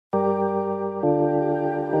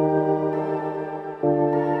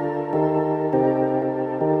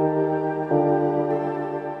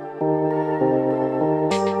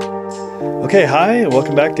Okay, hi, and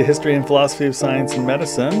welcome back to History and Philosophy of Science and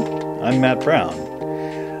Medicine. I'm Matt Brown,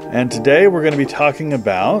 and today we're going to be talking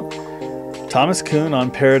about Thomas Kuhn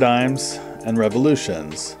on paradigms and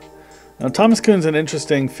revolutions. Now, Thomas Kuhn's an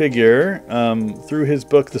interesting figure. Through his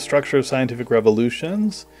book, The Structure of Scientific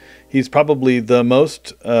Revolutions, he's probably the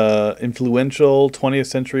most influential 20th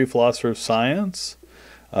century philosopher of science,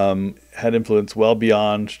 had influence well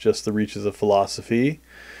beyond just the reaches of philosophy.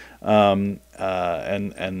 And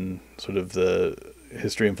sort of the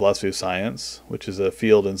history and philosophy of science, which is a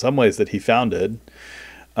field in some ways that he founded.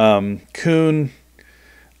 Kuhn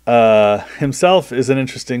himself is an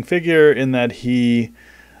interesting figure in that he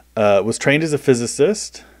was trained as a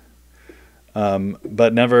physicist,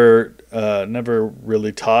 but never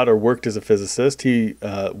really taught or worked as a physicist. He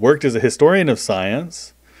worked as a historian of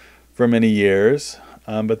science for many years,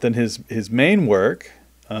 but then his main work,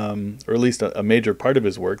 or at least a major part of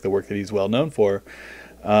his work, the work that he's well known for,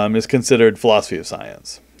 is considered philosophy of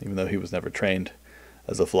science, even though he was never trained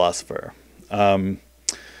as a philosopher.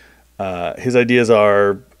 His ideas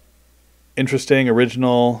are interesting,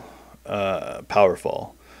 original,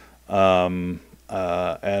 powerful, and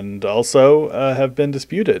also have been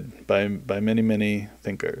disputed by many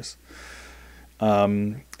thinkers.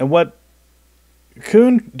 And what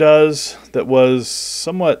Kuhn does that was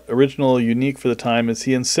somewhat original, unique for the time, is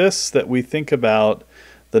he insists that we think about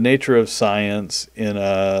the nature of science in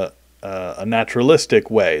a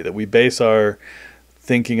naturalistic way, that we base our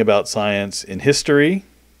thinking about science in history,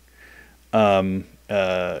 in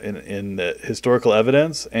the historical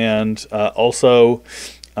evidence, and also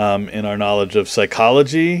in our knowledge of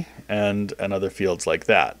psychology and other fields like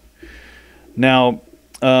that. Now,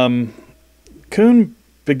 Kuhn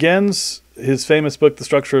begins his famous book, The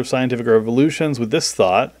Structure of Scientific Revolutions, with this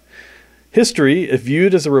thought: history, if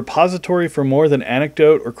viewed as a repository for more than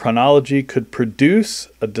anecdote or chronology, could produce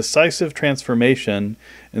a decisive transformation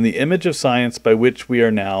in the image of science by which we are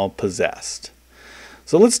now possessed.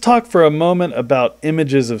 So let's talk for a moment about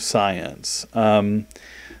images of science.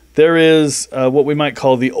 There is what we might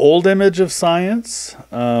call the old image of science,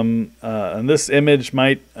 and this image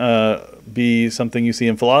might be something you see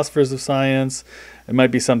in philosophers of science. It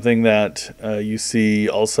might be something that you see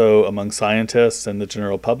also among scientists and the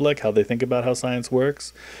general public, how they think about how science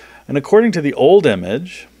works. And according to the old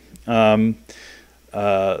image, science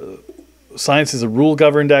is a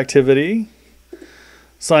rule-governed activity.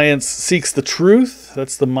 Science seeks the truth.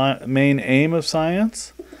 That's the main aim of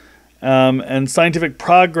science. And scientific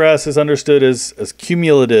progress is understood as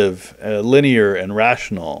cumulative, linear, and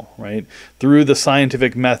rational, right? Through the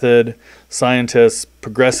scientific method, scientists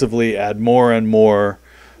progressively add more and more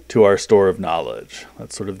to our store of knowledge.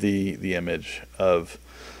 That's sort of the image of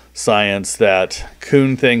science that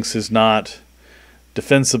Kuhn thinks is not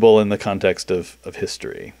defensible in the context of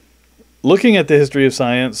history. Looking at the history of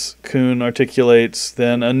science, Kuhn articulates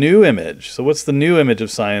then a new image. So what's the new image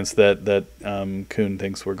of science that Kuhn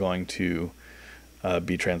thinks we're going to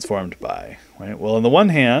be transformed by? Right? Well, on the one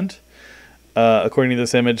hand, according to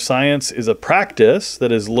this image, science is a practice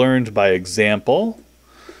that is learned by example.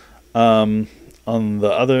 On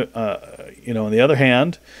the other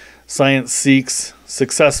hand, science seeks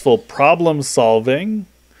successful problem solving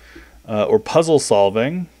or puzzle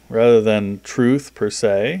solving rather than truth per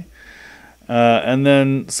se. And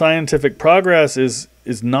then scientific progress is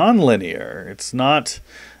nonlinear. It's not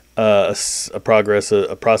a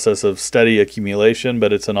process of steady accumulation,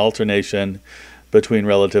 but it's an alternation between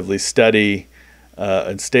relatively steady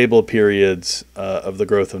and stable periods of the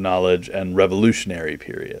growth of knowledge and revolutionary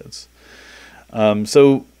periods.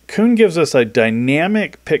 So Kuhn gives us a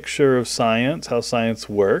dynamic picture of science, how science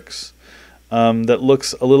works, that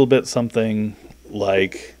looks a little bit something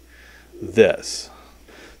like this.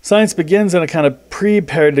 Science begins in a kind of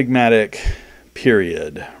pre-paradigmatic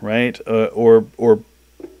period, right? Or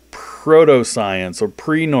proto-science or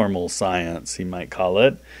pre-normal science, he might call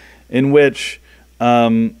it, in which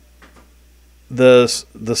the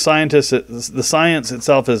science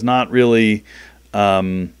itself has not really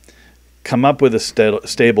come up with a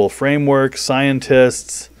stable framework.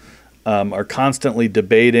 Scientists are constantly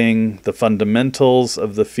debating the fundamentals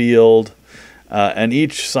of the field. And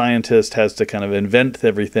each scientist has to kind of invent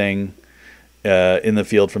everything in the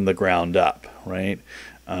field from the ground up, right?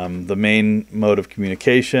 The main mode of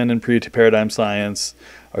communication in pre-paradigm science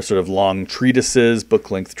are sort of long treatises,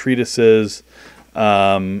 book-length treatises,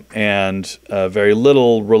 and very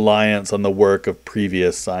little reliance on the work of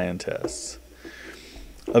previous scientists.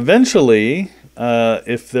 Eventually,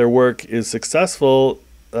 if their work is successful,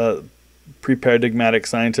 pre-paradigmatic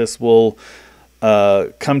scientists will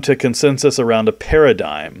come to consensus around a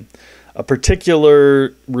paradigm, a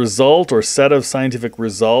particular result or set of scientific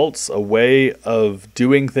results, a way of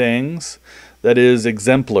doing things that is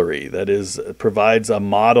exemplary, that is provides a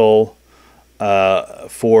model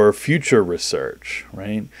for future research,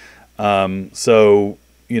 right? So,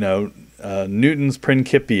 Newton's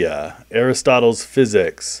Principia, Aristotle's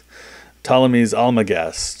Physics, Ptolemy's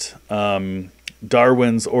Almagest,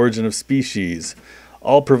 Darwin's Origin of Species,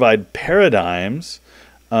 all provide paradigms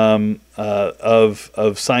of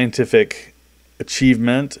scientific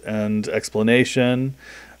achievement and explanation,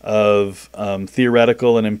 of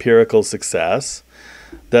theoretical and empirical success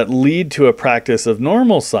that lead to a practice of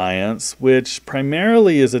normal science, which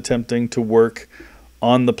primarily is attempting to work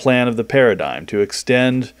on the plan of the paradigm, to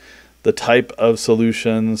extend the type of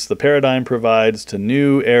solutions the paradigm provides to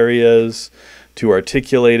new areas, to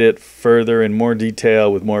articulate it further in more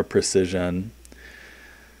detail with more precision.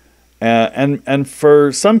 And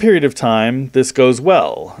for some period of time, this goes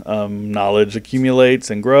well. Knowledge accumulates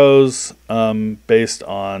and grows based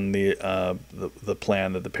on the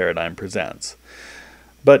plan that the paradigm presents.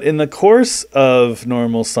 But in the course of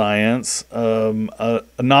normal science,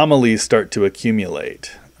 anomalies start to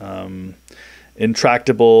accumulate.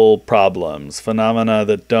 Intractable problems, phenomena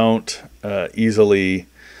that don't easily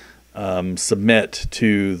submit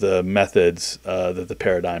to the methods that the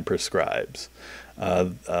paradigm prescribes.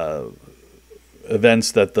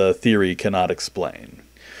 Events that the theory cannot explain.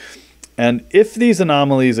 And if these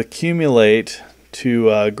anomalies accumulate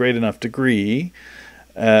to a great enough degree,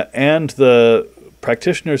 and the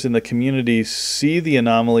practitioners in the community see the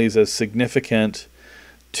anomalies as significant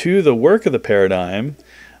to the work of the paradigm,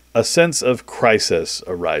 a sense of crisis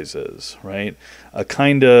arises, right? A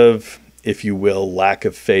kind of, if you will, lack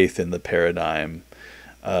of faith in the paradigm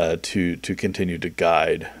to continue to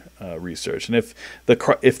guide research. And if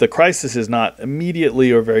the crisis is not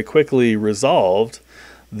immediately or very quickly resolved,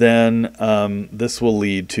 then this will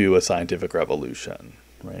lead to a scientific revolution,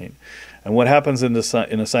 right? And what happens in a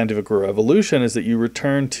scientific revolution is that you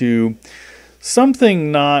return to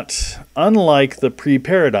something not unlike the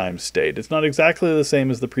pre-paradigm state. It's not exactly the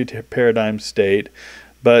same as the pre-paradigm state,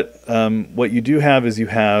 but what you do have is you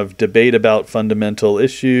have debate about fundamental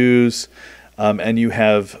issues, and you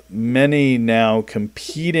have many now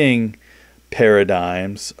competing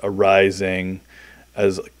paradigms arising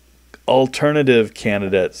as alternative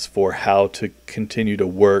candidates for how to continue to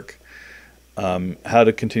work, how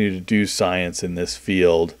to continue to do science in this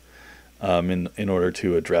field in order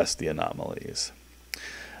to address the anomalies.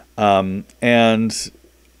 And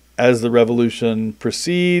as the revolution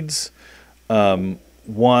proceeds, one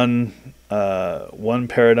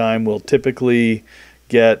paradigm will typically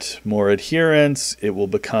get more adherents. It will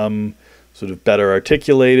become sort of better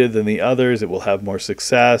articulated than the others. It will have more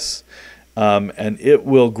success, and it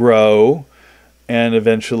will grow and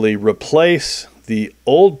eventually replace the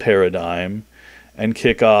old paradigm and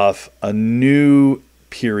kick off a new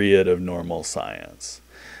period of normal science.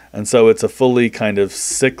 And so it's a fully kind of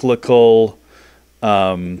cyclical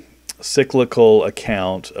account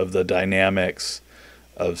of the dynamics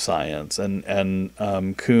of science. And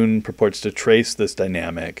Kuhn purports to trace this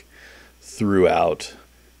dynamic throughout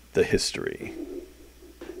the history.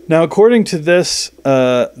 Now, according to this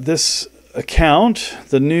account,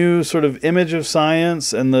 the new sort of image of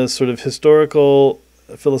science and the sort of historical,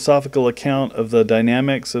 philosophical account of the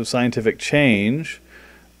dynamics of scientific change,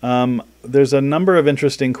 there's a number of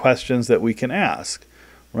interesting questions that we can ask,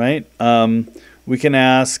 right? We can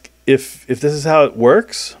ask, if this is how it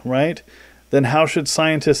works, right, then how should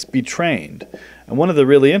scientists be trained? And one of the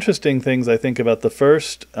really interesting things I think about the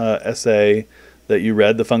first essay that you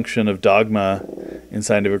read, The Function of Dogma in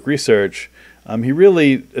Scientific Research, he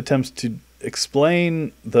really attempts to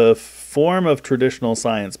explain the form of traditional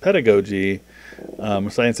science pedagogy,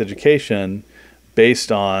 science education,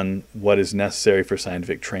 based on what is necessary for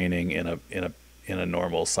scientific training in a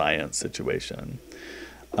normal science situation.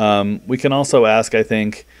 We can also ask, I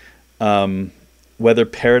think, whether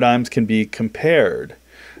paradigms can be compared.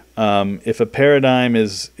 If a paradigm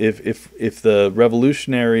is, if the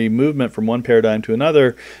revolutionary movement from one paradigm to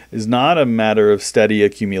another is not a matter of steady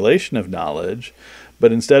accumulation of knowledge,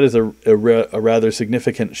 but instead is a rather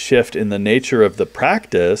significant shift in the nature of the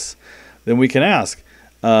practice, then we can ask,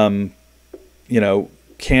 can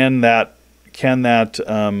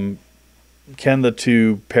the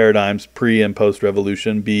two paradigms, pre and post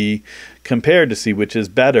revolution, be compared to see which is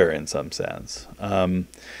better in some sense? And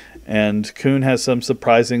Kuhn has some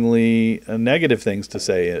surprisingly negative things to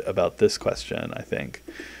say about this question, I think.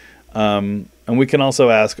 And we can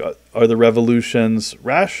also ask, are the revolutions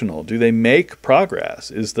rational? Do they make progress?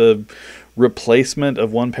 Is the replacement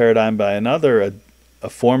of one paradigm by another a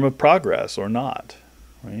form of progress or not,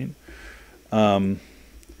 right? And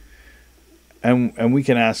we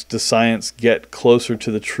can ask, does science get closer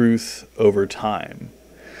to the truth over time?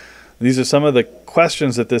 These are some of the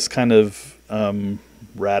questions that this kind of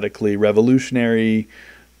radically revolutionary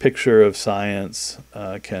picture of science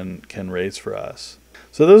can raise for us.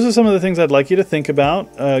 So those are some of the things I'd like you to think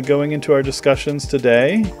about going into our discussions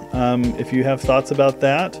today. If you have thoughts about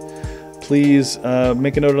that, please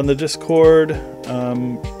make a note on the Discord,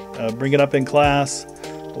 bring it up in class,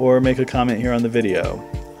 or make a comment here on the video.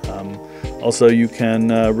 Also, you can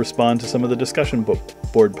respond to some of the discussion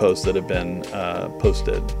board posts that have been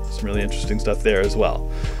posted. Some really interesting stuff there as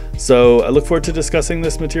well. So I look forward to discussing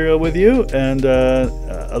this material with you, and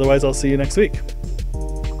otherwise I'll see you next week.